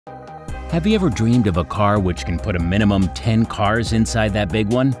Have you ever dreamed of a car which can put a minimum 10 cars inside that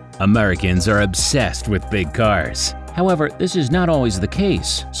big one? Americans are obsessed with big cars. However, this is not always the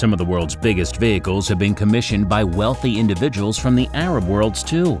case. Some of the world's biggest vehicles have been commissioned by wealthy individuals from the Arab worlds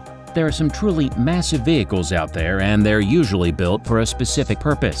too. There are some truly massive vehicles out there, and they're usually built for a specific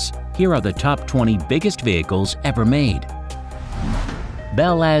purpose. Here are the top 20 biggest vehicles ever made.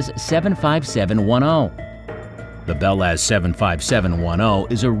 Bel-Az 75710. The Bel-Az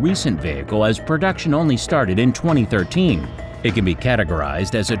 75710 is a recent vehicle as production only started in 2013. It can be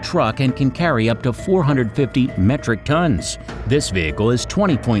categorized as a truck and can carry up to 450 metric tons. This vehicle is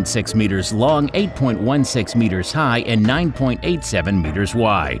 20.6 meters long, 8.16 meters high, and 9.87 meters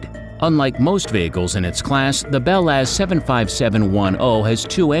wide. Unlike most vehicles in its class, the Bel-Az 75710 has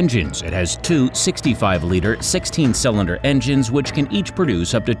two engines. It has two 65-liter, 16-cylinder engines which can each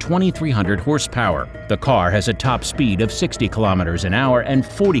produce up to 2,300 horsepower. The car has a top speed of 60 kilometers an hour and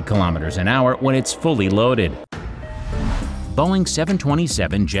 40 kilometers an hour when it's fully loaded. Boeing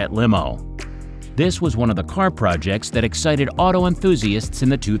 727 Jet Limo. This was one of the car projects that excited auto enthusiasts in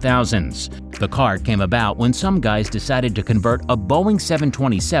the 2000s. The car came about when some guys decided to convert a Boeing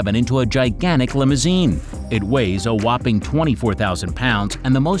 727 into a gigantic limousine. It weighs a whopping 24,000 pounds,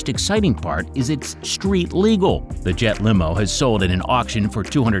 and the most exciting part is it's street legal. The jet limo has sold at an auction for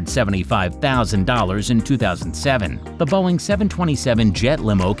 $275,000 in 2007. The Boeing 727 jet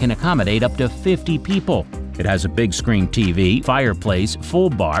limo can accommodate up to 50 people. It has a big screen TV, fireplace, full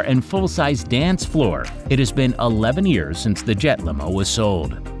bar, and full-size dance floor. It has been 11 years since the jet limo was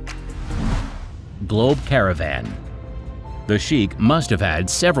sold. Globe Caravan. The Sheikh must have had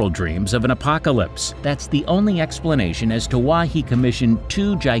several dreams of an apocalypse. That's the only explanation as to why he commissioned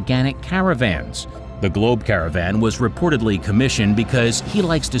two gigantic caravans. The Globe Caravan was reportedly commissioned because he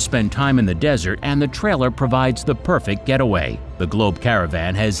likes to spend time in the desert and the trailer provides the perfect getaway. The Globe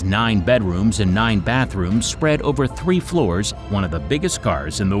Caravan has 9 bedrooms and 9 bathrooms spread over 3 floors, one of the biggest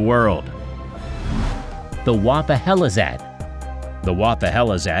cars in the world. The Watha Helizat. The Watha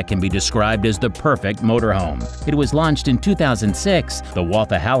Helizat can be described as the perfect motorhome. It was launched in 2006. The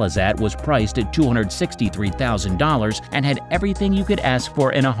Watha Helizat was priced at $263,000 and had everything you could ask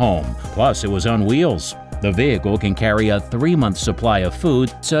for in a home. Plus, it was on wheels. The vehicle can carry a 3-month supply of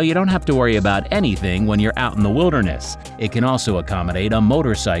food, so you don't have to worry about anything when you're out in the wilderness. It can also accommodate a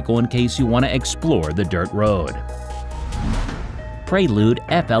motorcycle in case you want to explore the dirt road. Prelude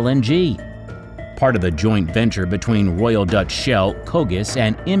FLNG. Part of the joint venture between Royal Dutch Shell, Kogis,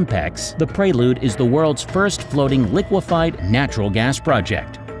 and Impex, the Prelude is the world's first floating liquefied natural gas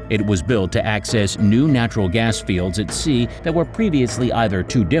project. It was built to access new natural gas fields at sea that were previously either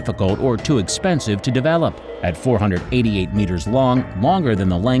too difficult or too expensive to develop. At 488 meters long, longer than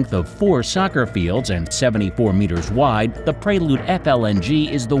the length of 4 soccer fields, and 74 meters wide, the Prelude FLNG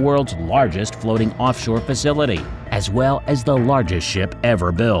is the world's largest floating offshore facility, as well as the largest ship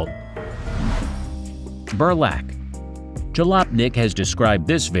ever built. Burlak. Jalopnik has described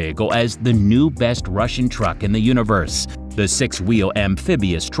this vehicle as the new best Russian truck in the universe. The 6-wheel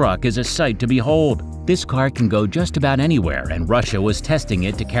amphibious truck is a sight to behold. This car can go just about anywhere, and Russia was testing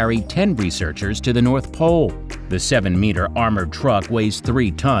it to carry 10 researchers to the North Pole. The 7-meter armored truck weighs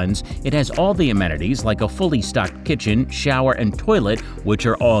 3 tons. It has all the amenities like a fully stocked kitchen, shower, and toilet, which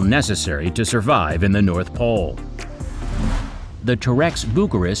are all necessary to survive in the North Pole. The Terex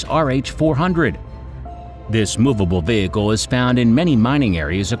Bucharest RH400. This movable vehicle is found in many mining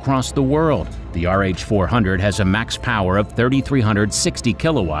areas across the world. The RH400 has a max power of 3,360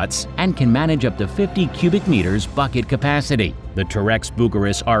 kilowatts and can manage up to 50 cubic meters bucket capacity. The Terex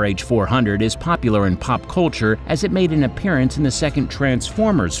Bucharest RH400 is popular in pop culture as it made an appearance in the second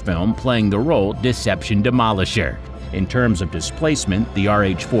Transformers film playing the role Deception Demolisher. In terms of displacement, the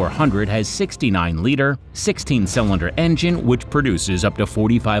RH400 has 69-liter, 16-cylinder engine which produces up to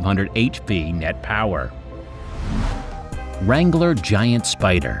 4,500 HP net power. Wrangler Giant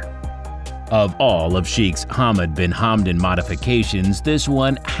Spider. Of all of Sheikh's Hamad bin Hamdan modifications, this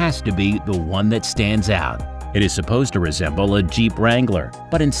one has to be the one that stands out. It is supposed to resemble a Jeep Wrangler,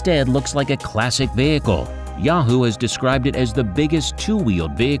 but instead looks like a classic vehicle. Yahoo has described it as the biggest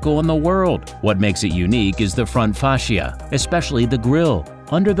 2-wheeled vehicle in the world. What makes it unique is the front fascia, especially the grille.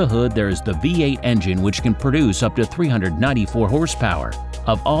 Under the hood, there is the V8 engine which can produce up to 394 horsepower.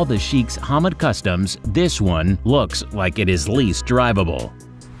 Of all the Sheikh's Hamad customs, this one looks like it is least drivable.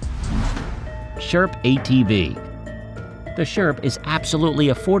 Sherp ATV. The Sherp is absolutely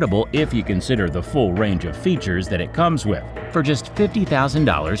affordable if you consider the full range of features that it comes with. For just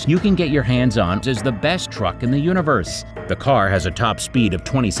 $50,000, you can get your hands on as the best truck in the universe. The car has a top speed of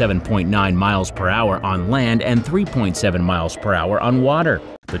 27.9 miles per hour on land and 3.7 miles per hour on water.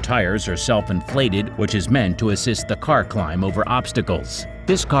 The tires are self-inflated, which is meant to assist the car climb over obstacles.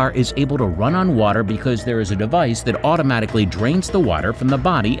 This car is able to run on water because there is a device that automatically drains the water from the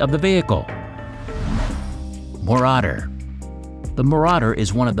body of the vehicle. Marauder. The Marauder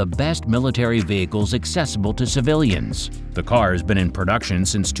is one of the best military vehicles accessible to civilians. The car has been in production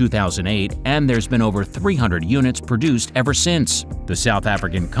since 2008, and there's been over 300 units produced ever since. The South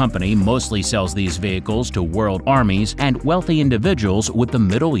African company mostly sells these vehicles to world armies and wealthy individuals, with the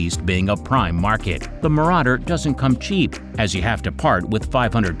Middle East being a prime market. The Marauder doesn't come cheap, as you have to part with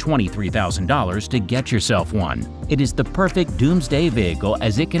 $523,000 to get yourself one. It is the perfect doomsday vehicle,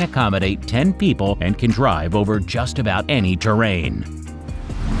 as it can accommodate 10 people and can drive over just about any terrain.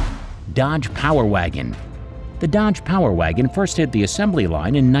 Dodge Power Wagon. The Dodge Power Wagon first hit the assembly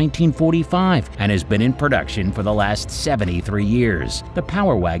line in 1945 and has been in production for the last 73 years. The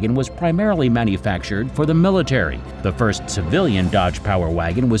Power Wagon was primarily manufactured for the military. The first civilian Dodge Power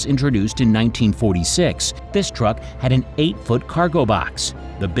Wagon was introduced in 1946. This truck had an 8-foot cargo box.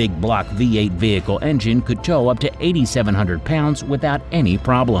 The big block V8 vehicle engine could tow up to 8,700 pounds without any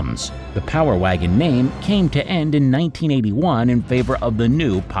problems. The Power Wagon name came to end in 1981 in favor of the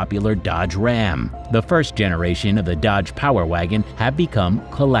new popular Dodge Ram. The first generation of the Dodge Power Wagon have become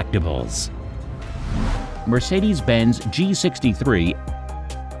collectibles. Mercedes-Benz G63.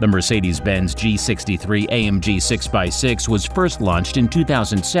 The Mercedes-Benz G63 AMG 6x6 was first launched in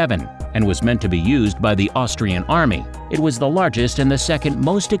 2007 and was meant to be used by the Austrian Army. It was the largest and the second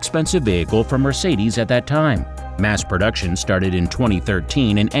most expensive vehicle for Mercedes at that time. Mass production started in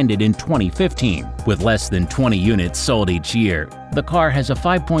 2013 and ended in 2015, with less than 20 units sold each year. The car has a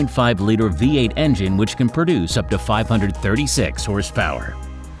 5.5-liter V8 engine which can produce up to 536 horsepower.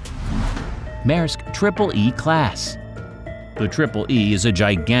 Maersk Triple E Class. The Triple E is a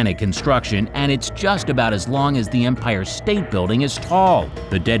gigantic construction, and it's just about as long as the Empire State Building is tall.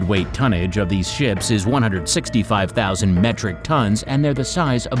 The deadweight tonnage of these ships is 165,000 metric tons, and they're the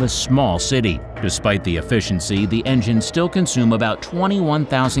size of a small city. Despite the efficiency, the engines still consume about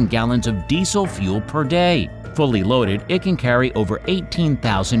 21,000 gallons of diesel fuel per day. Fully loaded, it can carry over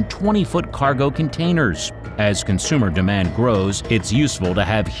 18,000 20-foot cargo containers. As consumer demand grows, it's useful to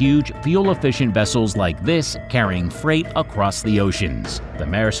have huge, fuel-efficient vessels like this carrying freight across the oceans. The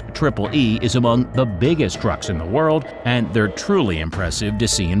Maersk Triple E is among the biggest trucks in the world, and they're truly impressive to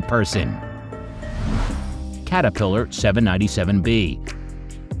see in person. Caterpillar 797B.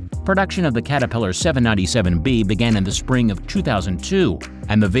 Production of the Caterpillar 797B began in the spring of 2002,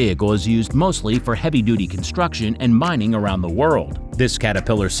 and the vehicle is used mostly for heavy-duty construction and mining around the world. This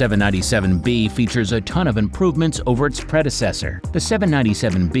Caterpillar 797B features a ton of improvements over its predecessor. The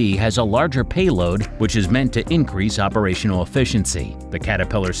 797B has a larger payload, which is meant to increase operational efficiency. The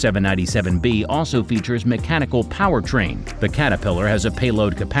Caterpillar 797B also features mechanical powertrain. The Caterpillar has a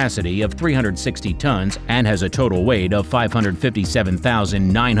payload capacity of 360 tons and has a total weight of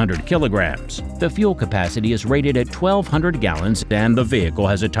 557,900 kilograms. The fuel capacity is rated at 1,200 gallons, and the vehicle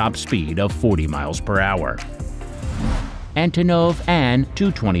has a top speed of 40 miles per hour. Antonov An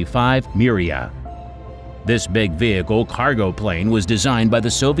 225 Miria. This big vehicle cargo plane was designed by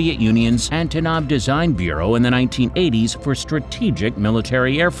the Soviet Union's Antonov Design Bureau in the 1980s for strategic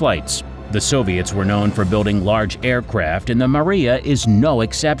military air flights. The Soviets were known for building large aircraft, and the Miria is no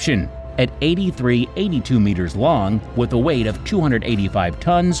exception. At 82 meters long, with a weight of 285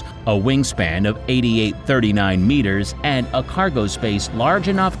 tons, a wingspan of 39 meters, and a cargo space large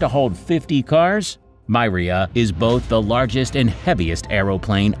enough to hold 50 cars, Miria is both the largest and heaviest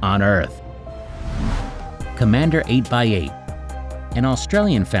aeroplane on Earth. Commander 8x8. An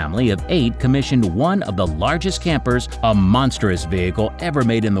Australian family of 8 commissioned one of the largest campers, a monstrous vehicle ever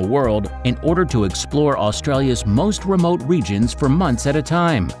made in the world, in order to explore Australia's most remote regions for months at a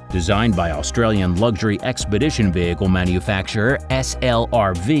time. Designed by Australian luxury expedition vehicle manufacturer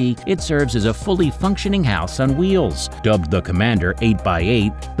SLRV, it serves as a fully functioning house on wheels. Dubbed the Commander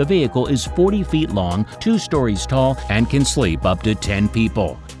 8x8, the vehicle is 40 feet long, 2 stories tall, and can sleep up to 10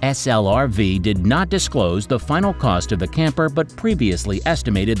 people. SLRV did not disclose the final cost of the camper, but previously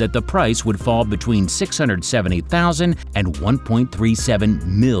estimated that the price would fall between $670,000 and $1.37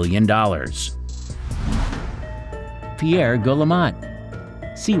 million. Pierre Guillemot.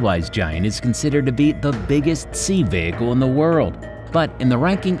 Seawise Giant is considered to be the biggest sea vehicle in the world. But in the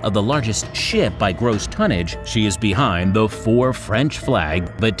ranking of the largest ship by gross tonnage, she is behind the 4 French-flagged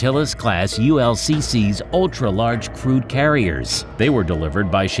Batilis-class ULCC's ultra-large crude carriers. They were delivered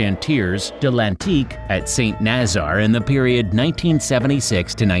by Chantiers de l'Antique at Saint-Nazaire in the period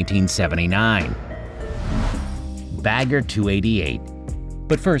 1976 to 1979. Bagger 288.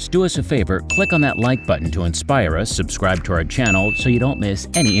 But first, do us a favor, click on that like button to inspire us, subscribe to our channel so you don't miss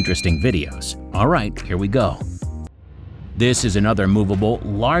any interesting videos. Alright, here we go. This is another movable,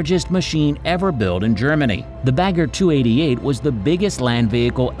 largest machine ever built in Germany. The Bagger 288 was the biggest land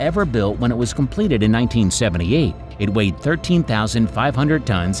vehicle ever built when it was completed in 1978. It weighed 13,500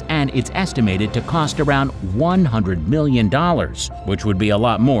 tons and it's estimated to cost around $100 million, which would be a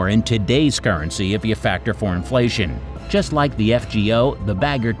lot more in today's currency if you factor for inflation. Just like the FGO, the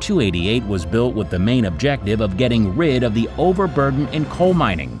Bagger 288 was built with the main objective of getting rid of the overburden in coal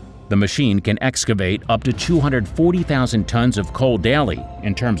mining. The machine can excavate up to 240,000 tons of coal daily.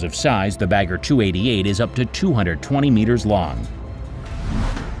 In terms of size, the Bagger 288 is up to 220 meters long.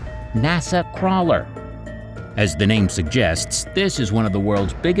 NASA Crawler. As the name suggests, this is one of the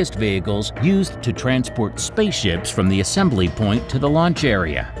world's biggest vehicles used to transport spaceships from the assembly point to the launch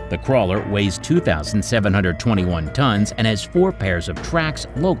area. The crawler weighs 2,721 tons and has 4 pairs of tracks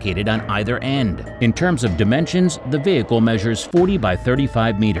located on either end. In terms of dimensions, the vehicle measures 40 by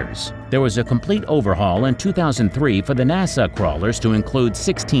 35 meters. There was a complete overhaul in 2003 for the NASA crawlers to include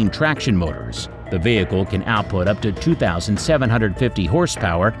 16 traction motors. The vehicle can output up to 2,750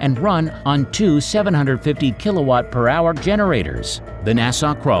 horsepower and run on 2 750 kilowatt-per-hour generators. The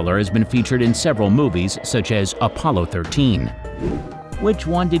NASA crawler has been featured in several movies such as Apollo 13. Which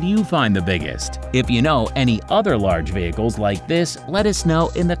one did you find the biggest? If you know any other large vehicles like this, let us know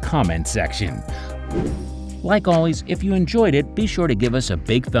in the comments section. Like always, if you enjoyed it, be sure to give us a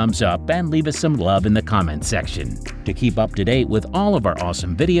big thumbs up and leave us some love in the comments section. To keep up to date with all of our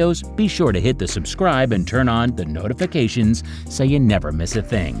awesome videos, be sure to hit the subscribe and turn on the notifications so you never miss a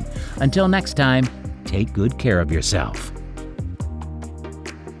thing. Until next time, take good care of yourself.